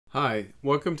Hi,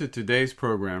 welcome to today's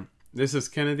program. This is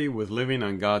Kennedy with Living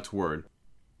on God's Word.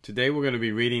 Today we're going to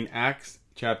be reading Acts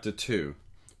chapter 2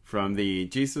 from the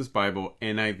Jesus Bible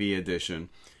NIV edition.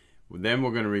 Then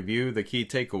we're going to review the key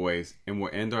takeaways and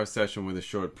we'll end our session with a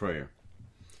short prayer.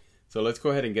 So let's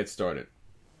go ahead and get started.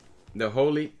 The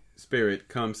Holy Spirit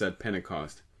comes at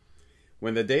Pentecost.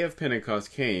 When the day of Pentecost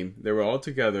came, they were all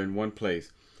together in one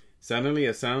place. Suddenly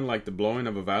a sound like the blowing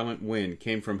of a violent wind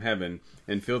came from heaven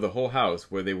and filled the whole house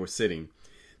where they were sitting.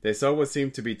 They saw what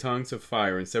seemed to be tongues of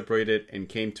fire and separated and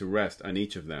came to rest on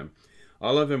each of them.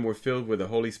 All of them were filled with the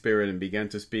Holy Spirit and began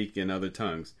to speak in other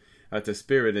tongues, as the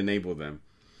Spirit enabled them.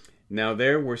 Now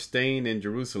there were staying in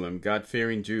Jerusalem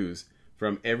God-fearing Jews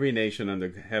from every nation under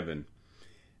heaven.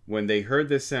 When they heard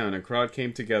this sound, a crowd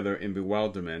came together in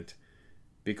bewilderment,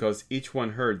 because each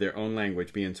one heard their own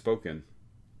language being spoken.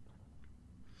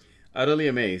 Utterly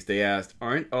amazed, they asked,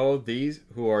 "Aren't all these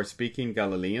who are speaking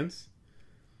Galileans?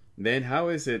 Then how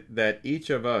is it that each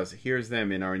of us hears them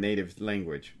in our native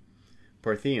language?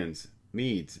 Parthians,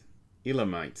 Medes,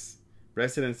 Elamites,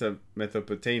 residents of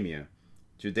Mesopotamia,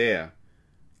 Judea,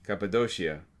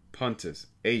 Cappadocia, Pontus,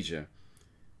 Asia,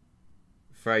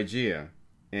 Phrygia,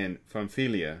 and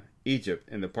Pamphylia, Egypt,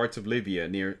 and the parts of Libya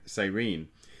near Cyrene,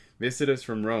 visitors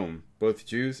from Rome, both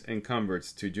Jews and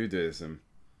converts to Judaism,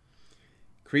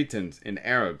 Cretans and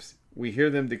Arabs, we hear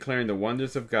them declaring the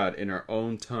wonders of God in our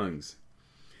own tongues."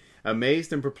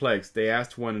 Amazed and perplexed, they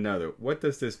asked one another, "What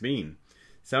does this mean?"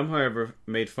 Some, however,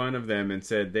 made fun of them and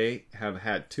said they have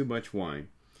had too much wine.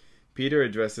 Peter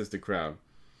addresses the crowd.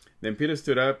 Then Peter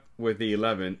stood up with the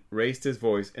 11, raised his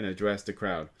voice, and addressed the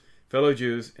crowd. "Fellow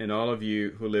Jews, and all of you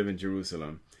who live in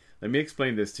Jerusalem, let me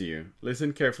explain this to you.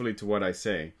 Listen carefully to what I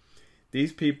say.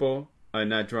 These people are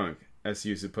not drunk, as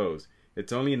you suppose.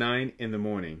 It's only 9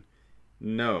 a.m.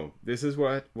 No, this is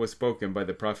what was spoken by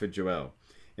the prophet Joel.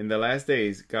 In the last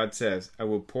days, God says, I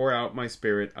will pour out my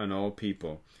spirit on all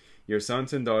people. Your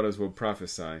sons and daughters will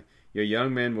prophesy. Your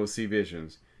young men will see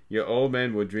visions. Your old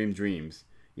men will dream dreams.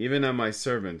 Even on my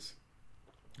servants,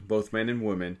 both men and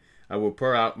women, I will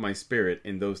pour out my spirit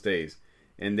in those days,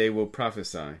 and they will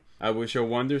prophesy. I will show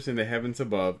wonders in the heavens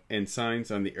above and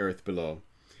signs on the earth below,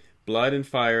 blood and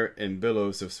fire and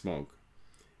billows of smoke.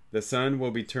 The sun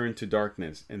will be turned to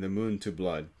darkness and the moon to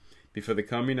blood, before the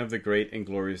coming of the great and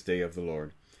glorious day of the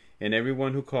Lord. And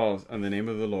everyone who calls on the name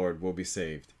of the Lord will be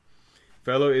saved.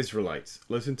 Fellow Israelites,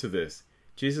 listen to this.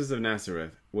 Jesus of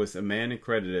Nazareth was a man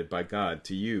accredited by God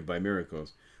to you by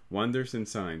miracles, wonders and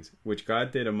signs, which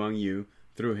God did among you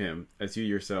through him, as you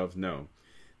yourselves know.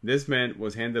 This man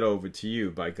was handed over to you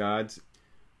by God's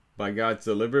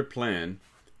deliberate plan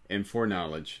and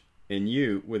foreknowledge, and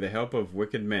you, with the help of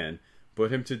wicked men, put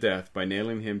him to death by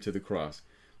nailing him to the cross.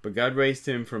 But God raised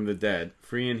him from the dead,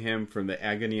 freeing him from the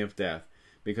agony of death,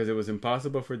 because it was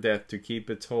impossible for death to keep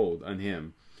its hold on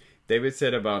him. David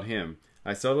said about him,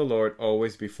 I saw the Lord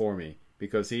always before me,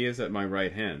 because he is at my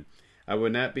right hand. I will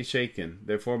not be shaken,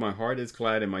 therefore my heart is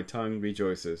glad and my tongue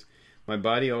rejoices. My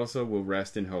body also will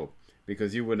rest in hope,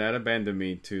 because you will not abandon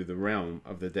me to the realm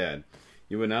of the dead.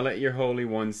 You will not let your Holy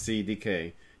One see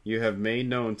decay. You have made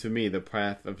known to me the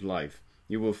path of life.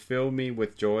 You will fill me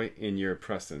with joy in your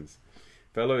presence.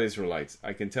 Fellow Israelites,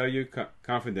 I can tell you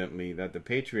confidently that the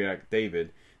patriarch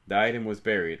David died and was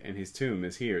buried, and his tomb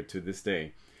is here to this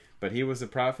day. But he was a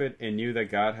prophet and knew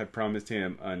that God had promised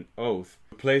him an oath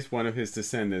to place one of his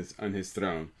descendants on his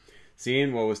throne.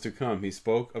 Seeing what was to come, he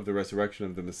spoke of the resurrection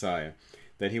of the Messiah,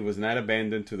 that he was not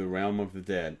abandoned to the realm of the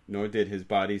dead, nor did his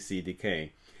body see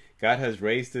decay. God has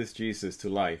raised this Jesus to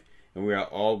life, and we are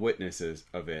all witnesses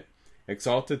of it.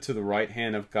 Exalted to the right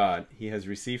hand of God, he has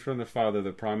received from the Father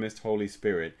the promised Holy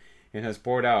Spirit, and has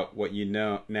poured out what you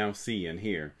now see and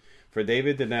hear. For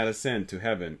David did not ascend to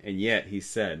heaven, and yet he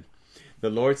said, The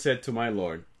Lord said to my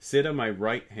Lord, Sit on my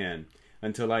right hand,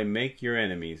 until I make your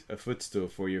enemies a footstool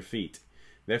for your feet.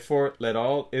 Therefore let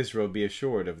all Israel be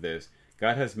assured of this.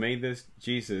 God has made this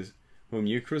Jesus, whom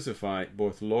you crucified,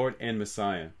 both Lord and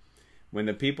Messiah. When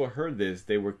the people heard this,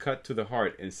 they were cut to the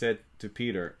heart and said to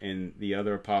Peter and the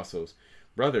other apostles,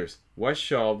 Brothers, what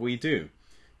shall we do?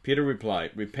 Peter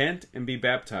replied, Repent and be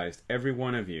baptized, every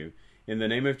one of you, in the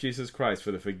name of Jesus Christ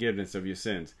for the forgiveness of your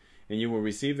sins, and you will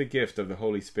receive the gift of the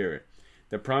Holy Spirit.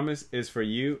 The promise is for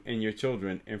you and your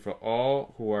children, and for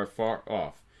all who are far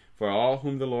off, for all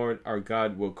whom the Lord our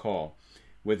God will call.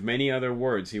 With many other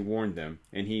words he warned them,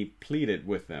 and he pleaded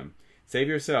with them, Save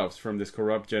yourselves from this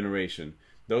corrupt generation.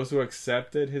 Those who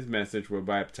accepted his message were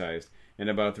baptized, and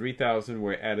about 3,000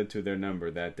 were added to their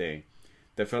number that day.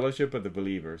 The fellowship of the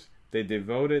believers. They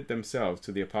devoted themselves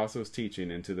to the apostles' teaching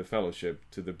and to the fellowship,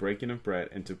 to the breaking of bread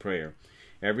and to prayer.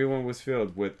 Everyone was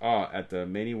filled with awe at the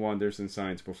many wonders and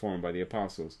signs performed by the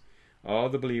apostles. All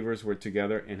the believers were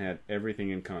together and had everything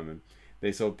in common.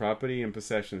 They sold property and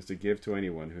possessions to give to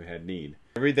anyone who had need.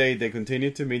 Every day they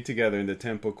continued to meet together in the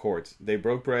temple courts. They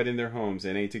broke bread in their homes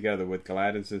and ate together with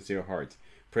glad and sincere hearts,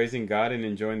 praising God and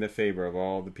enjoying the favor of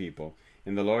all the people.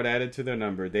 And the Lord added to their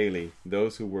number daily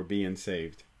those who were being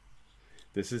saved.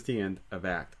 This is the end of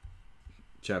Acts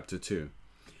chapter 2.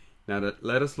 Now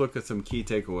let us look at some key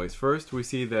takeaways. First, we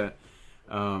see that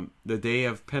the day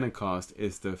of Pentecost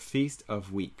is the Feast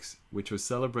of Weeks, which was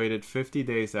celebrated 50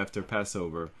 days after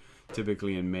Passover,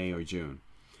 typically in May or June.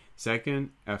 Second,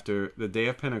 after the day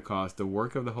of Pentecost, the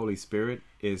work of the Holy Spirit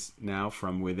is now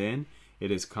from within.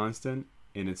 It is constant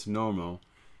and it's normal,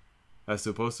 as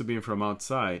opposed to being from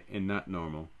outside and not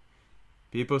normal.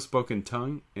 People spoke in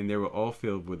tongue, and they were all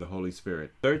filled with the Holy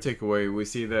Spirit. Third takeaway, we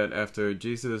see that after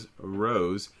Jesus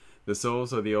rose, the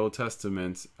souls of the Old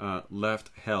Testament left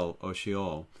hell or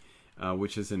Sheol,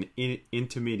 which is an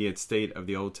intermediate state of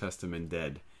the Old Testament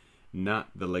dead, not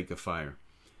the lake of fire.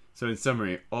 So in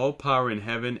summary, all power in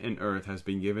heaven and earth has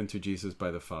been given to Jesus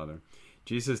by the Father.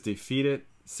 Jesus defeated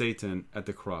Satan at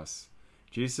the cross.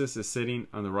 Jesus is sitting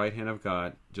on the right hand of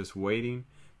God, just waiting,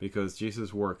 because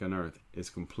Jesus' work on earth is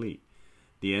complete.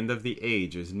 The end of the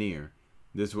age is near.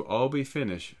 This will all be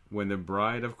finished when the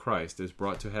bride of Christ is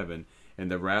brought to heaven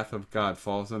and the wrath of God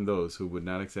falls on those who would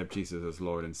not accept Jesus as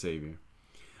Lord and Savior.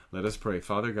 Let us pray.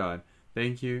 Father God,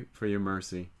 thank you for your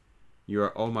mercy. You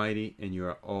are almighty and you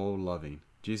are all loving.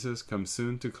 Jesus, come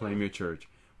soon to claim your church.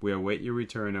 We await your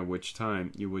return, at which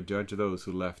time you will judge those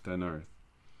who left on earth.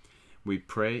 We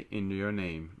pray in your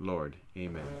name, Lord.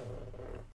 Amen.